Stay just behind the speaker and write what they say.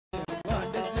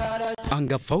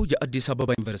አንጋፋው የአዲስ አበባ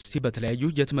ዩኒቨርሲቲ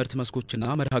በተለያዩ የትምህርት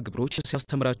መስኮችና መርሃ ግብሮች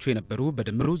ሲያስተምራቸው የነበሩ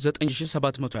በድምሩ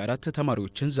 9724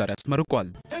 ተማሪዎችን ዛሬ አስመርቋል።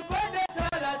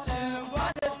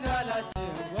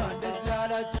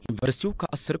 ዩኒቨርሲቲው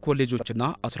ከ10 ኮሌጆችና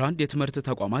 11 የትምህርት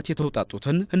ተቋማት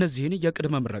የተውጣጡትን እነዚህን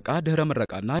የቅድመ ምረቃ ድህረ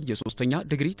ምረቃና የሶስተኛ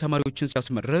ዲግሪ ተማሪዎችን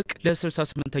ሲያስመርቅ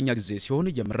ለ68ኛ ጊዜ ሲሆን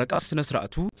የምረቃ ስነ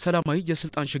ስርዓቱ ሰላማዊ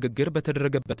የስልጣን ሽግግር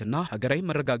በተደረገበትና ሀገራዊ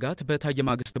መረጋጋት በታየ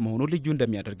ማግስት መሆኑ ልዩ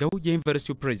እንደሚያደርገው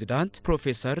የዩኒቨርሲቲው ፕሬዝዳንት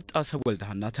ፕሮፌሰር ጣሰው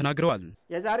ወልደሃና ተናግረዋል።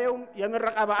 የዛሬው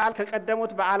የምረቃ በዓል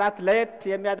ከቀደሙት በዓላት ለየት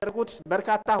የሚያደርጉት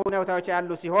በርካታ ሁኔታዎች ያሉ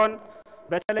ሲሆን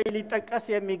በተለይ ሊጠቀስ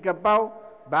የሚገባው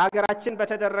በሀገራችን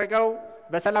በተደረገው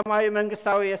በሰላማዊ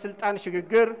መንግስታዊ የስልጣን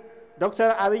ሽግግር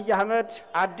ዶክተር አብይ አህመድ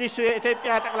አዲሱ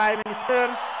የኢትዮጵያ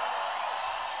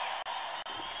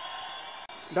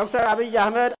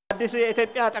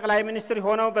ጠቅላይ ሚኒስትር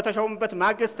ሆነው በተሾሙበት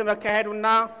ማግስት መካሄዱና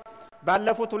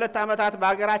ባለፉት 2 ዓመታት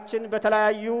በሀገራችን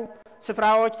በተለያዩ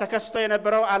ስፍራዎች ተከስቶ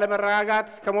የነበረው አለመረጋጋት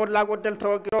ከሞላ ጎደል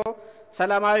ተወግዶ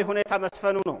ሰላማዊ ሁኔታ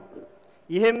መስፈኑ ነው።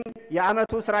 ይህም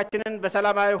የዓመቱ ስራችንን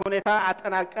በሰላማዊ ሁኔታ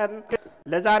አጠናቀን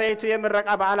ለዛሬቱ የምረቃ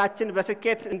በዓላችን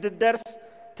በስኬት እንድደርስ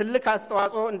ትልቅ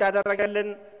አስተዋጽኦ እንዳደረገልን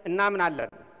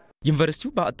እናምናለን።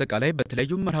 ዩኒቨርሲቲው በአጠቃላይ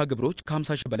በተለያዩ መርሃ ግብሮች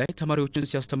ከ50 ሺህ በላይ ተማሪዎችን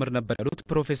ሲያስተምር ነበር ያሉት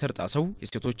ፕሮፌሰር ጣሰው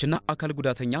የሴቶችና አካል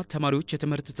ጉዳተኛ ተማሪዎች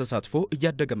የትምህርት ተሳትፎ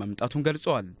እያደገ መምጣቱን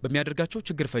ገልጸዋል። በሚያደርጋቸው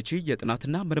ችግር ፈቺ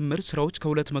የጥናትና ምርምር ስራዎች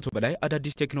ከ200 በላይ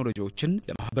አዳዲስ ቴክኖሎጂዎችን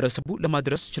ለማህበረሰቡ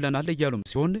ለማድረስ ችለናል እያሉም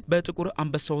ሲሆን በጥቁር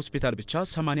አንበሳ ሆስፒታል ብቻ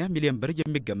 80 ሚሊዮን ብር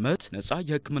የሚገመት ነፃ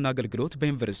የሕክምና አገልግሎት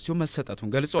በዩኒቨርሲቲው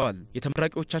መሰጠቱን ገልጸዋል።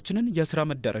 የተመራቂዎቻችንን የስራ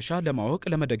መዳረሻ ለማወቅ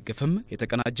ለመደገፍም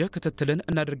የተቀናጀ ክትትልን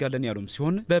እናደርጋለን ያሉም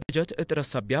ሲሆን በበጀት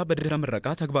እጥረት ሳቢያ በድህረ ምረቃ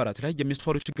ተግባራት ላይ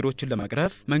የሚስተዋሉ ችግሮችን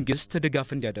ለመቅረፍ መንግስት ድጋፍ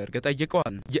እንዲያደርግ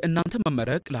ጠይቀዋል። የእናንተ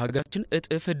መመረቅ ለሀገራችን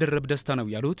እጥፍ ድርብ ደስታ ነው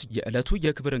ያሉት የዕለቱ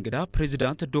የክብር እንግዳ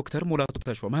ፕሬዝዳንት ዶክተር ሙላቱ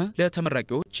ተሾመ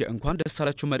ለተመራቂዎች የእንኳን ደስ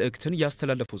አላችሁ መልእክትን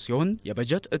ያስተላለፉ ሲሆን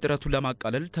የበጀት እጥረቱን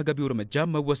ለማቃለል ተገቢው እርምጃ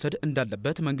መወሰድ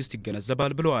እንዳለበት መንግስት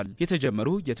ይገነዘባል ብለዋል።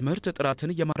 የተጀመሩ የትምህርት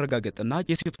ጥራትን የማረጋገጥና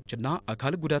የሴቶችና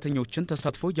አካል ጉዳተኞችን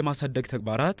ተሳትፎ የማሳደግ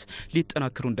ተግባራት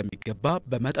ሊጠናከሩ እንደሚገባ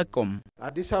በመጠቆም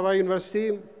አዲስ አበባ ዩኒቨርሲቲ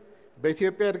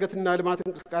በኢትዮጵያ እድገትና ልማት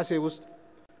እንቅስቃሴ ውስጥ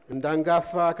እንዳንጋፋ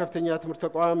ከፍተኛ ትምህርት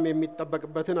ተቋም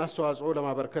የሚጠበቅበትን አስተዋጽኦ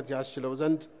ለማበርከት ያስችለው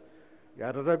ዘንድ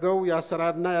ያደረገው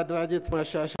የአሰራርና የአደራጀት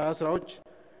ማሻሻያ ስራዎች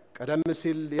ቀደም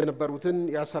ሲል የነበሩትን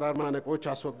የአሰራር ማነቆች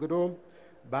አስወግዶ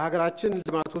በሀገራችን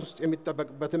ልማት ውስጥ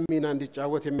የሚጠበቅበትን ሚና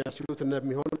እንዲጫወት የሚያስችሉት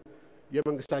እንደሚሆን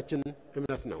የመንግስታችን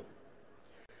እምነት ነው።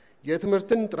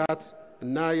 የትምህርትን ጥራት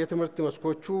እና የትምህርት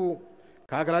መስኮቹ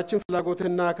ከሀገራችን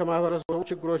ፍላጎትና ከማህበረሰቡ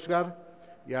ችግሮች ጋር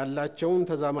ያላቸውን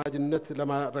ተዛማጅነት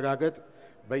ለማረጋገጥ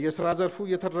በየስራ ዘርፉ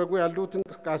እየተደረጉ ያሉት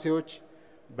እንቅስቃሴዎች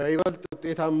በይበልጥ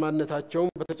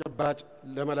ውጤታማነታቸውን በተጨባጭ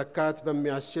ለመለካት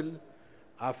በሚያስችል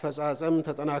አፈጻጸም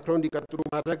ተጠናክረው እንዲቀጥሉ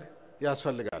ማድረግ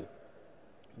ያስፈልጋል።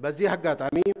 በዚህ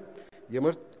አጋጣሚ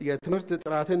የትምህርት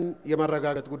ጥራትን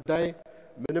የማረጋገጥ ጉዳይ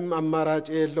ምንም አማራጭ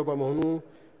የሌለው በመሆኑ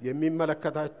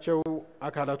የሚመለከታቸው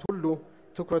አካላት ሁሉ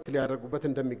ትኩረት ሊያደርጉበት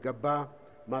እንደሚገባ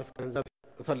ማስገንዘብ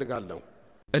እፈልጋለሁ።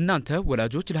 እናንተ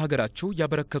ወላጆች ለሀገራችሁ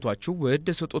ያበረከቷችሁ ውድ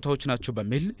ስጦታዎች ናቸው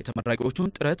በሚል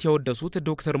የተመራቂዎቹን ጥረት ያወደሱት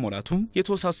ዶክተር ሙላቱ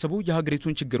የተወሳሰቡ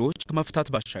የሀገሪቱን ችግሮች ከመፍታት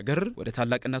ባሻገር ወደ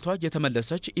ታላቅነቷ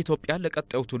የተመለሰች ኢትዮጵያን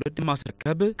ለቀጣዩ ትውልድ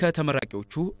ማስረከብ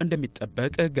ከተመራቂዎቹ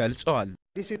እንደሚጠበቅ ገልጸዋል።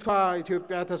 አዲሲቷ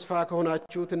ኢትዮጵያ ተስፋ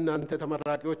ከሆናችሁት እናንተ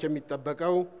ተመራቂዎች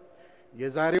የሚጠበቀው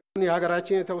የዛሬውን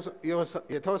የሀገራችን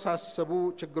የተወሳሰቡ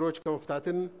ችግሮች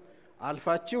ከመፍታትም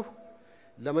አልፋችሁ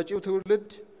ለመጪው ትውልድ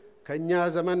ከኛ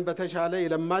ዘመን በተሻለ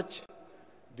የለማች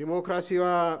ዲሞክራሲዋ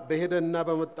በሄደና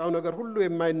በመጣው ነገር ሁሉ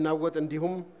የማይናወጥ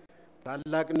እንዲሁም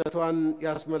ታላቅነቷን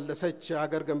ያስመለሰች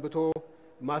ሀገር ገንብቶ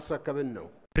ማስረከብን ነው።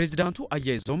 ፕሬዝዳንቱ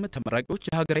አያይዘውም ተመራቂዎች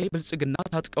ለሀገራዊ ብልጽግና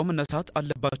ታጥቀው መነሳት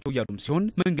አለባቸው ያሉም ሲሆን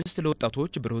መንግስት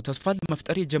ለወጣቶች ብሩህ ተስፋ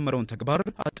ለመፍጠር የጀመረውን ተግባር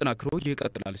አጠናክሮ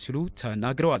ይቀጥላል ሲሉ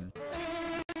ተናግረዋል።